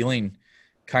there are feeling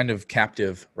kind of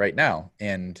captive right now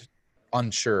and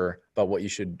unsure about what you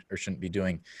should or shouldn't be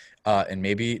doing. And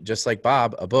maybe just like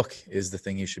Bob, a book is the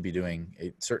thing you should be doing.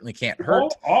 It certainly can't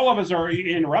hurt. All of us are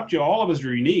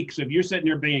unique. So if you're sitting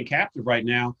there being captive right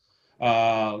now,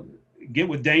 get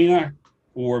with Dana,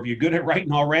 or if you're good at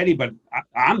writing already, but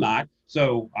I'm not.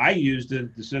 So I used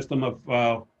the system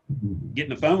of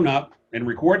getting the phone up and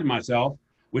recording myself,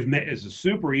 which is a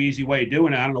super easy way of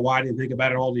doing it. I don't know why I didn't think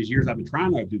about it all these years. I've been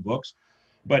trying to do books,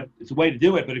 but it's a way to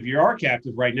do it. But if you are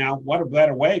captive right now, what a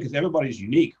better way, because everybody's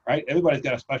unique, right? Everybody's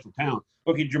got a special talent.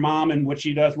 Look at your mom and what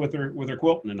she does with her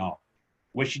quilting and all,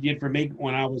 what she did for me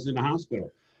when I was in the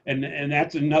hospital. And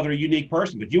that's another unique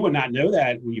person, but you would not know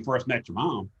that when you first met your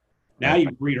mom. Now you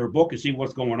read her book and see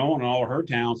what's going on and all her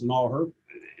talents and all her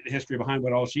history behind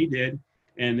what all she did.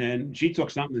 And then she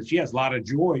took something that she has a lot of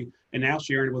joy and now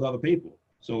sharing it with other people.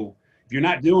 So if you're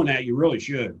not doing that, you really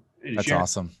should. And that's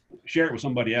awesome. Share it with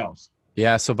somebody else.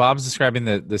 Yeah. So Bob's describing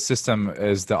the system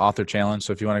as the Author Challenge.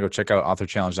 So if you want to go check out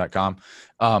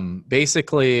authorchallenge.com,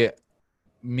 basically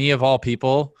me of all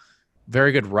people,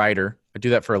 very good writer. I do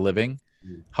that for a living.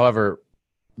 However,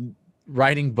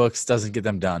 writing books doesn't get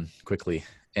them done quickly.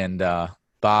 And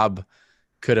Bob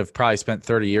could have probably spent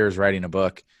 30 years writing a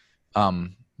book,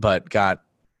 but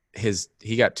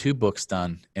he got 2 books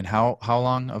done in how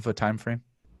long of a time frame?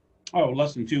 Oh,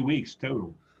 less than 2 weeks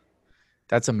total.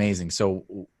 That's amazing. So,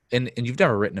 and you've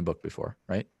never written a book before,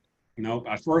 right?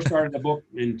 I first started the book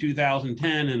in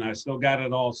 2010, and I still got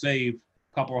it all saved,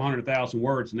 a couple of 100,000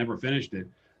 words, never finished it.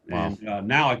 Wow. And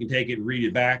now I can take it and read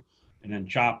it back and then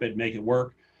chop it, make it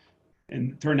work,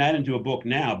 and turn that into a book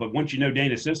now. But once you know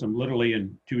Dana's system, literally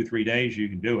in 2 or 3 days, you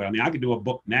can do it. I mean, I could do a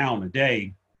book now in a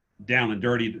day, down and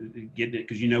dirty, getting it,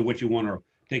 because you know what you want to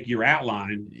take your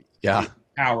outline, Yeah.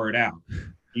 power it out.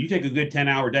 You take a good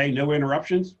 10-hour day, no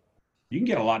interruptions, you can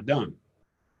get a lot done.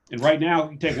 And right now,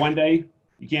 you take one day,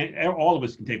 you can't, all of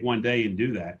us can take one day and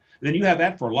do that. And then you have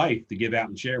that for life to give out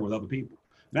and share with other people.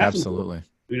 That's Absolutely.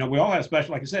 important. We all have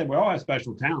special, like I said, we all have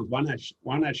special talents.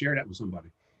 Why not share that with somebody?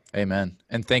 Amen.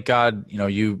 And thank God,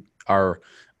 you are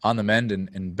on the mend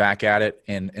and back at it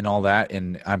and all that.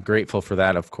 And I'm grateful for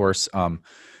that, of course.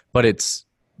 But it's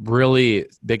really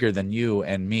bigger than you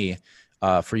and me,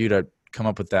 for you to come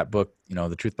up with that book,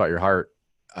 The Truth About Your Heart.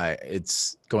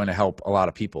 It's going to help a lot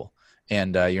of people.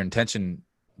 And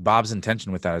Bob's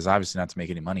intention with that is obviously not to make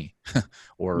any money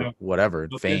or whatever,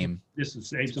 fame. This is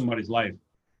save somebody's life.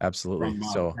 Absolutely. From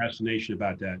So procrastination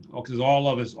about that. Because all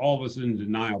of us in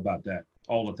denial about that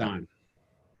all the time.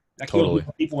 That Totally. kills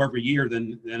more people every year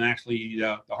than actually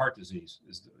the heart disease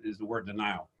is the word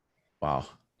denial. Wow.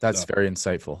 That's very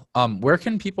insightful. Where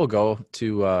can people go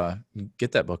to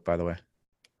get that book, by the way?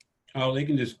 Oh, they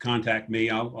can just contact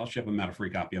me. I'll ship them out a free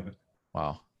copy of it.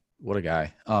 Wow. What a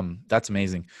guy. That's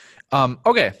amazing.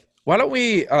 Okay. Why don't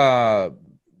we, I've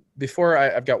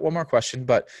got one more question,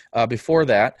 but before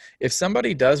that, if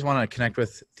somebody does want to connect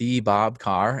with the Bob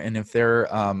Carr, and if they're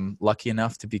lucky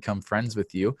enough to become friends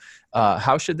with you,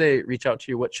 how should they reach out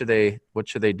to you? What should they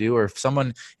do? Or if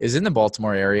someone is in the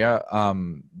Baltimore area,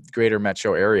 greater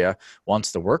metro area,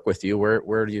 wants to work with you,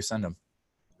 where do you send them?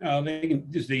 They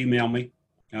can just email me,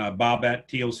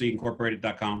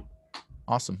 bob@tlcincorporated.com.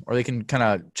 Awesome. Or they can kind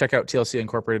of check out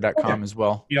tlcincorporated.com as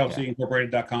well.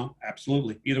 tlcincorporated.com.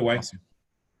 Absolutely. Either way. Awesome.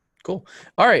 Cool.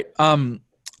 All right.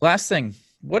 Last thing.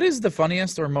 What is the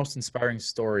funniest or most inspiring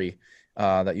story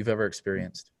that you've ever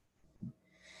experienced?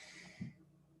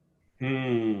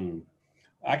 I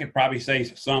could probably say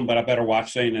some, but I better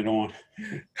watch saying it on.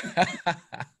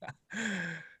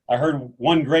 I heard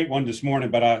one great one this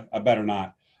morning, but I better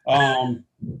not. One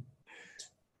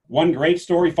great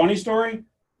story, funny story?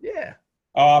 Yeah.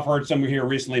 I've heard some here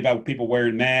recently about people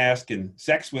wearing masks and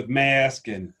sex with masks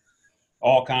and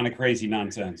all kind of crazy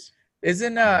nonsense.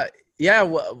 Didn't one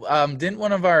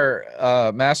of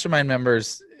our mastermind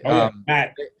members,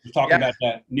 Matt was talking about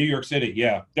that, New York City,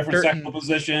 different sexual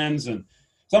positions, and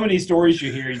some of these stories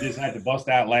you hear, you just had to bust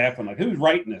out laughing, like, who's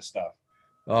writing this stuff?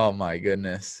 Oh my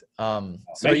goodness.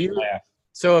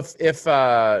 So if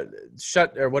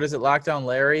Lockdown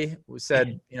Larry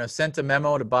said, sent a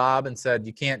memo to Bob and said,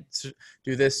 you can't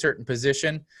do this certain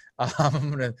position,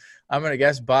 I'm gonna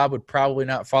guess Bob would probably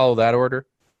not follow that order.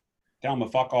 Tell him to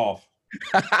fuck off.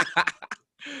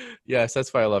 Yes,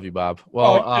 that's why I love you, Bob.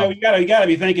 Well, you gotta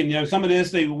be thinking, some of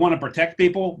this, they want to protect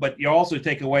people, but you also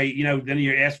take away, then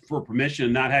you're asking for permission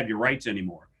and not have your rights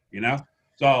anymore,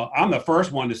 So I'm the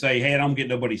first one to say, hey, I don't get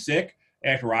nobody sick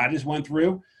after I just went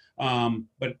through.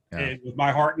 With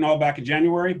my heart and all back in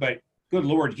January, but good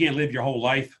Lord, you can't live your whole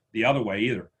life the other way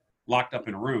either, locked up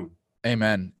in a room.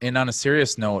 Amen. And on a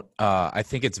serious note, I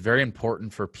think it's very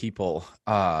important for people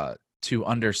to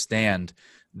understand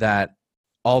that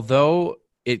although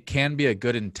it can be a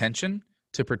good intention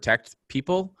to protect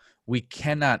people, we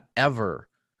cannot ever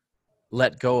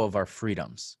let go of our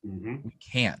freedoms. Mm-hmm. We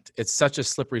can't. It's such a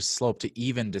slippery slope to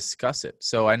even discuss it.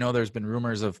 So I know there's been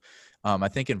rumors of, I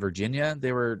think in Virginia,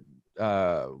 there were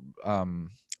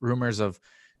rumors of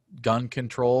gun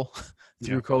control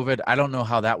through COVID. I don't know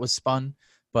how that was spun,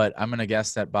 but I'm going to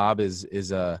guess that Bob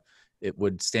it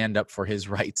would stand up for his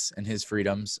rights and his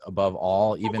freedoms above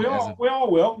all. Even we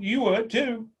all will. You would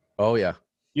too. Oh yeah.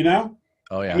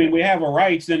 Oh yeah. I mean, we have our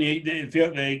rights. Then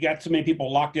they got so many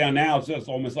people locked down now. It's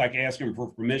almost like asking for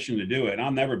permission to do it.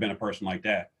 I've never been a person like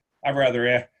that. I'd rather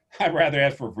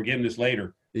ask for forgiveness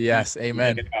later. Yes,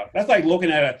 amen. That's like looking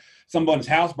at someone's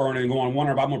house burning and going,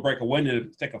 wonder if I'm going to break a window,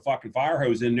 stick a fucking fire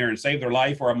hose in there and save their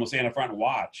life, or I'm going to stand in front and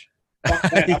watch. Fuck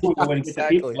that. I'm going to go and get the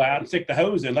people out and stick the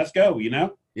hose in. Let's go,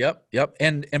 Yep.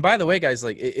 And by the way, guys,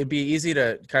 like it'd be easy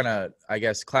to kind of, I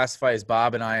guess, classify as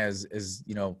Bob and I as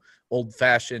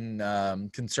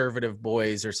old-fashioned conservative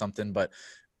boys or something, but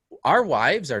our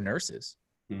wives are nurses.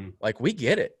 Like we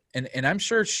get it. And I'm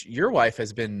sure your wife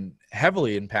has been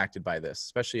heavily impacted by this,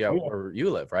 especially where you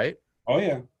live, right? Oh,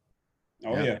 yeah.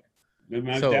 Oh Yeah. yeah,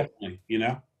 most So definitely. You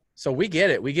know. so we get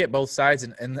it. We get both sides.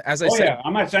 And as I Oh said, yeah,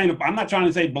 I'm not trying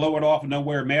to say blow it off and don't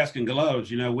wear a mask and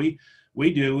gloves. You know, we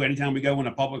do anytime we go in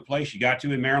a public place. You got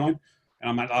to in Maryland, and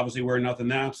I'm not obviously wearing nothing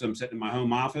now, so I'm sitting in my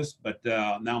home office. But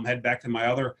now I'm heading back to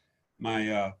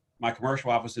my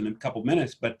commercial office in a couple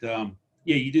minutes. But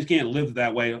yeah, you just can't live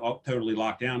that way, totally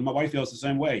locked down. My wife feels the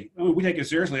same way. I mean, we take it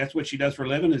seriously. That's what she does for a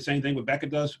living. The same thing with Becca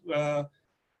does,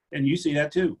 and you see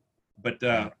that too. But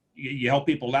you help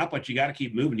people out, but you got to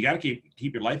keep moving. You got to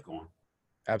keep your life going.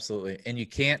 absolutely. And you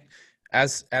can't,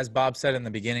 as Bob said in the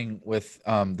beginning with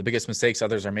the biggest mistakes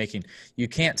others are making, you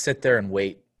can't sit there and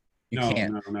wait. You No,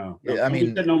 can't. no, no, no. I Don't be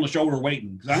mean, sitting on the shoulder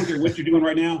waiting, because I don't care what you're doing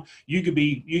right now. You could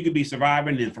be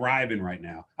surviving and thriving right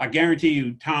now. I guarantee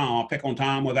you, Tom. I'll pick on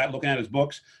Tom without looking at his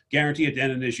books. Guarantee at the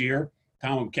end of this year,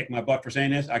 Tom will kick my butt for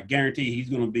saying this. I guarantee he's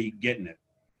going to be getting it.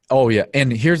 oh yeah.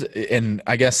 And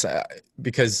I guess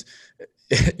because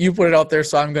you put it out there,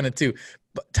 so I'm going to too.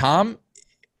 But Tom,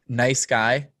 nice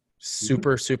guy,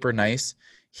 super, super nice.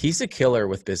 He's a killer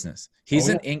with business. He's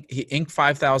Oh, an Inc.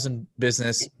 5,000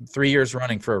 business 3 years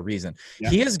running for a reason. yeah.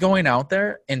 He is going out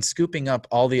there and scooping up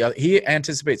all the other, he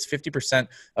anticipates 50%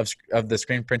 of the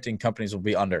screen printing companies will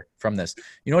be under from this.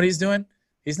 You know what he's doing?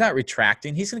 He's not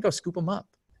retracting. He's going to go scoop them up.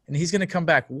 And he's going to come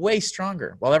back way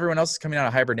stronger while everyone else is coming out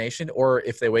of hibernation, or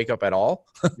if they wake up at all,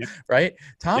 Yep. right?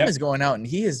 Tom Yep. is going out and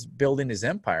he is building his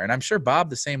empire. And I'm sure Bob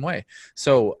the same way.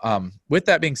 So with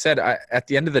that being said, at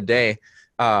the end of the day,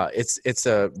 it's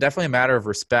definitely a matter of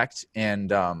respect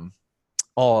and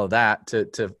all of that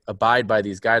to abide by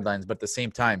these guidelines. But at the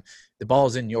same time, the ball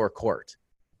is in your court.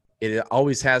 It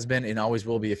always has been and always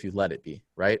will be if you let it be,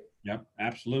 right? Yep,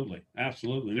 absolutely,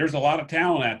 absolutely. There's a lot of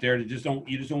talent out there that you just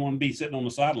don't want to be sitting on the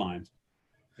sidelines.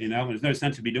 You know, there's no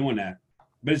sense to be doing that.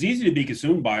 But it's easy to be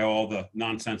consumed by all the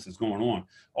nonsense that's going on,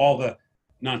 all the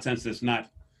nonsense that's not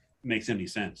makes any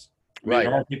sense. I mean, Right.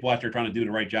 there are people out there trying to do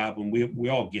the right job, and we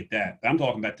all get that. But I'm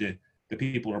talking about the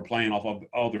people who are playing off of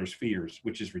others' fears,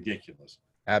 which is ridiculous.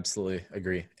 Absolutely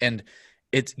agree. And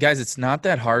it's not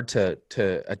that hard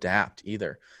to adapt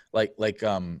either.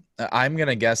 I'm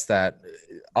gonna guess that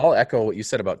I'll echo what you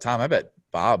said about Tom. I bet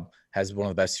Bob has one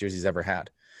of the best years he's ever had.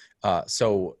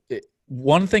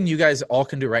 One thing you guys all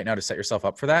can do right now to set yourself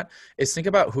up for that is think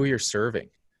about who you're serving,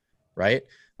 right?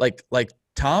 Like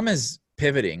Tom is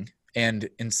pivoting, and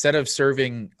instead of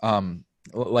serving,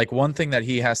 like one thing that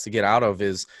he has to get out of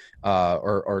is,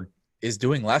 or is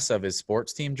doing less of, is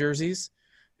sports team jerseys,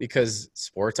 because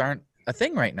sports aren't a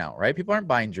thing right now, right? People aren't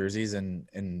buying jerseys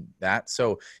and that.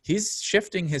 So he's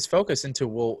shifting his focus into,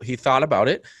 well, he thought about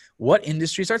it. What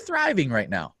industries are thriving right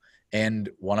now? And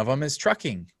one of them is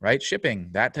trucking, right? Shipping,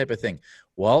 that type of thing.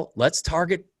 Well, let's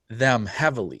target them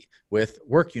heavily with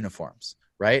work uniforms,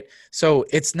 right? So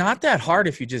it's not that hard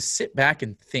if you just sit back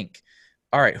and think,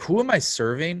 all right, who am I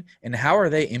serving and how are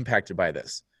they impacted by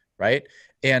this, right?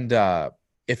 And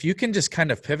if you can just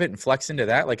kind of pivot and flex into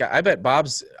that, like I bet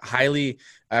Bob's highly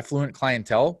affluent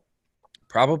clientele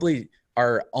probably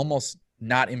are almost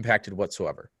not impacted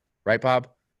whatsoever, right, Bob?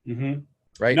 Mm-hmm.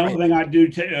 Right. Another thing I do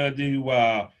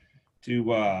to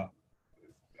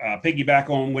piggyback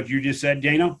on what you just said,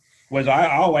 Dana, was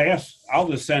I'll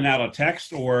just send out a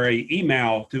text or a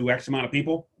email to X amount of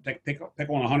people, pick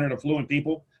on 100 affluent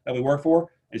people that we work for,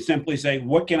 and simply say,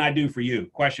 "What can I do for you?"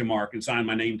 Question mark, and sign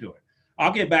my name to it.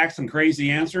 I'll get back some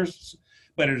crazy answers,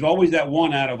 but there's always that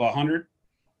one out of 100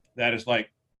 that is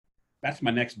like, that's my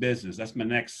next business. That's my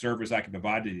next service I can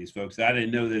provide to these folks that I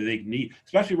didn't know that they need,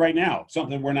 especially right now,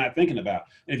 something we're not thinking about.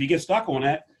 And if you get stuck on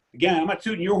that, again, I'm not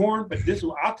tooting your horn, but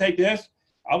I'll take this.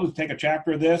 I'll just take a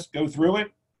chapter of this, go through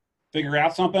it, figure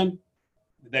out something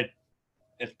that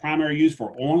is primary use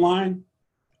for online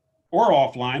or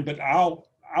offline, but I'll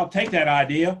take that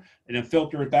idea and then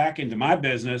filter it back into my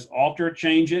business, alter it,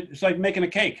 change it. It's like making a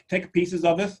cake. Take pieces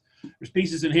of this. There's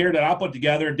pieces in here that I'll put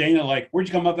together. Dana, like, where'd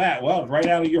you come up with that? Well, it's right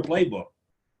out of your playbook.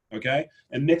 Okay.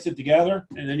 And mix it together.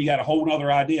 And then you got a whole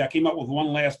nother idea. I came up with one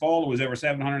last fall. It was over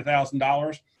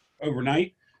 $700,000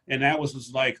 overnight. And that was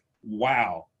just like,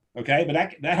 wow. Okay.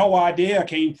 But that whole idea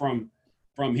came from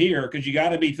here, because you got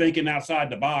to be thinking outside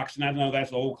the box. And I know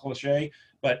that's the old cliche,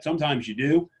 but sometimes you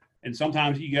do. And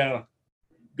sometimes you got to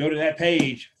go to that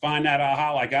page, find that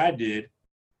aha like I did,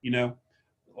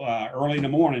 early in the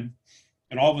morning.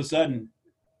 And all of a sudden,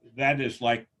 that is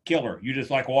like killer. You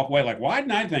just like walk away like, why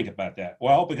didn't I think about that?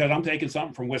 Well, because I'm taking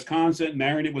something from Wisconsin,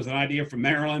 marrying it with an idea from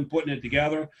Maryland, putting it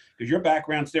together, because your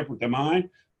background's different than mine.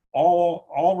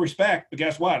 All respect, but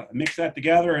guess what? Mix that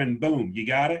together and boom, you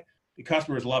got it. The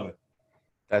customers love it.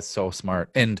 That's so smart.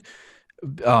 And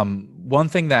one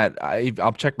thing that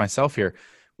I'll check myself here,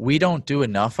 we don't do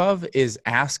enough of is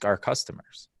ask our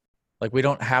customers. Like, we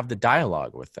don't have the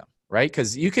dialogue with them, right?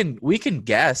 Because we can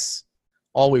guess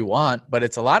all we want, but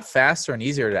it's a lot faster and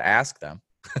easier to ask them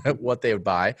what they would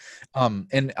buy.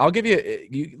 And I'll give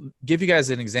you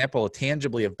guys an example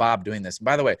tangibly of Bob doing this. And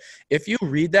by the way, if you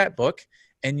read that book,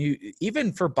 and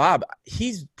even for Bob,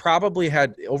 he's probably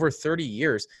had over 30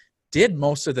 years, did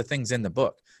most of the things in the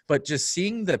book, but just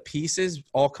seeing the pieces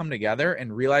all come together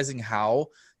and realizing how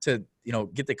to,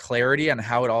 get the clarity on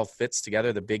how it all fits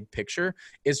together, the big picture,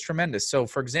 is tremendous. So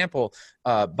for example,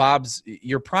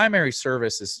 your primary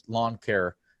service is lawn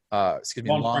care,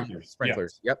 lawn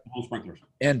sprinklers. Yeah. Yep. Lawn sprinklers.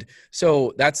 And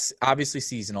so that's obviously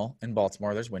seasonal in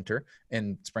Baltimore. There's winter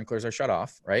and sprinklers are shut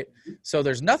off, right? So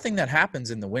there's nothing that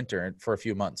happens in the winter for a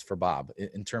few months for Bob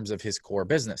in terms of his core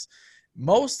business.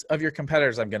 Most of your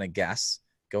competitors, I'm going to guess,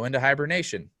 go into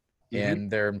hibernation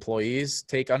and their employees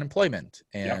take unemployment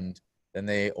and then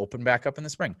they open back up in the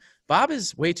spring. Bob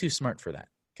is way too smart for that.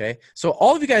 Okay. So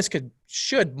all of you guys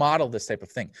should model this type of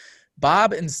thing.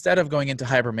 Bob, instead of going into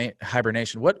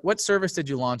hibernation, what service did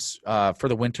you launch for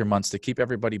the winter months to keep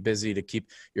everybody busy, to keep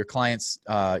your clients,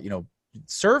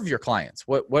 serve your clients?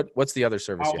 What's the other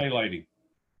service? Holiday lighting.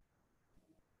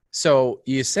 So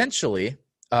you essentially,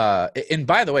 and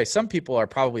by the way, some people are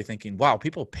probably thinking, wow,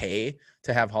 people pay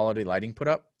to have holiday lighting put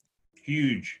up?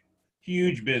 Huge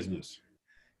business.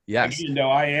 Yes. Again, though,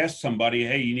 I asked somebody,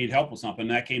 hey, you need help with something,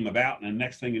 that came about, and the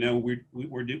next thing you know, we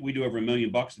do over $1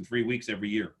 million in 3 weeks every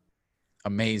year.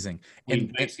 Amazing.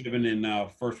 And Thanksgiving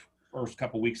and first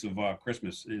couple weeks of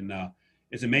Christmas, and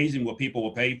it's amazing what people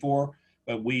will pay for.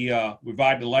 But we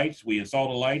revive the lights, we install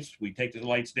the lights, we take the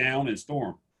lights down and store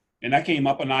them. And that came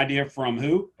up an idea from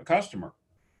who? A customer.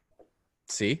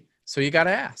 See, so you got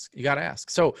to ask.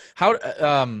 So how?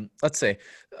 Let's say,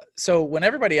 so when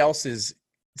everybody else is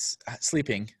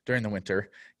sleeping during the winter,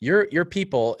 your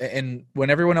people, and when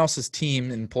everyone else's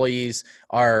team employees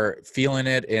are feeling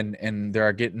it and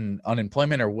they're getting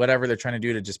unemployment or whatever they're trying to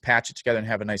do to just patch it together and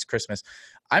have a nice Christmas,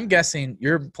 I'm guessing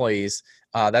your employees,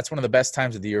 that's one of the best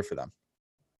times of the year for them.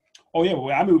 Oh yeah,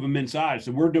 well, I move them inside.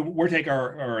 So we're taking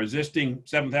our existing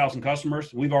 7,000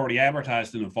 customers. We've already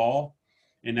advertised in the fall,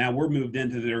 and now we're moved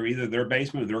into either their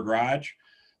basement or their garage,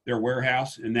 their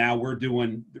warehouse, and now we're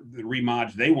doing the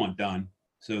remods they want done.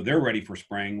 So they're ready for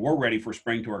spring. We're ready for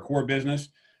spring to our core business.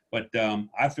 But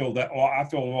I filled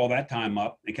all that time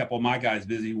up and kept all my guys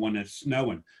busy when it's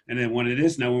snowing. And then when it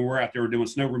is snowing, we're out there doing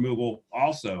snow removal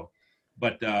also.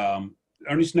 But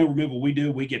only snow removal we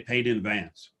do, we get paid in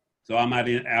advance. So I'm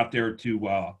out there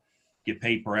to get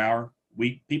paid per hour.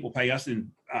 People pay us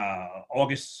in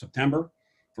August, September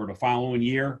for the following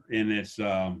year, and it's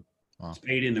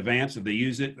paid in advance. If they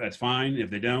use it, that's fine. If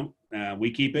they don't,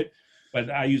 we keep it. But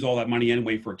I use all that money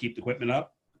anyway for keep the equipment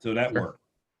up, so that works.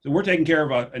 So we're taking care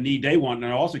of a need they want,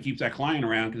 and it also keeps that client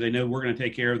around because they know we're going to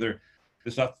take care of the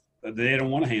stuff that they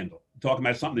don't want to handle. Talking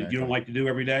about something that you don't like to do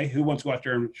every day. Who wants to go out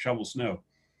there and shovel snow?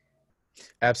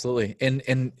 Absolutely.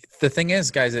 And the thing is,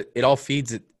 guys, it all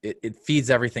feeds it feeds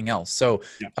everything else. So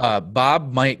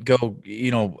Bob might go,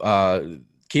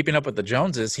 keeping up with the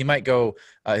Joneses, he might go,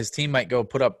 his team might go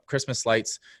put up Christmas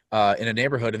lights in a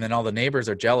neighborhood, and then all the neighbors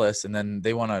are jealous, and then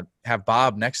they want to have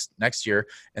Bob next year,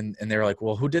 and they're like,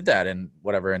 well, who did that and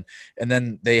whatever, and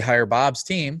then they hire Bob's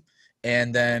team,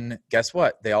 and then guess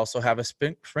what? They also have a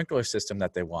sprinkler system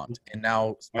that they want, and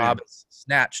now Bob has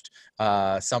snatched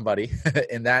somebody,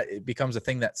 and that it becomes a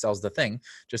thing that sells the thing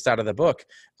just out of the book,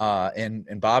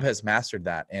 and Bob has mastered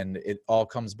that, and it all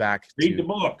comes back to the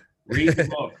book. Read the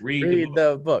book. Read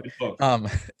the book.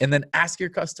 And then ask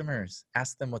your customers.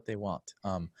 Ask them what they want.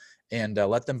 And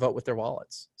let them vote with their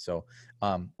wallets. So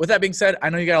with that being said, I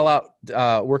know you got a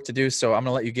lot work to do, so I'm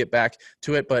going to let you get back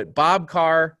to it. But Bob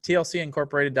Carr,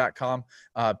 TLCincorporated.com.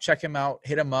 Check him out.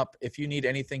 Hit him up. If you need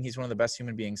anything, he's one of the best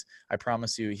human beings. I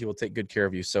promise you, he will take good care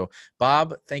of you. So,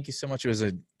 Bob, thank you so much. It was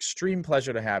an extreme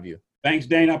pleasure to have you. Thanks,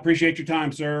 Dane. I appreciate your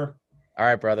time, sir. All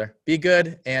right, brother. Be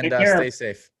good and stay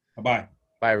safe. Bye-bye.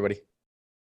 Bye, everybody.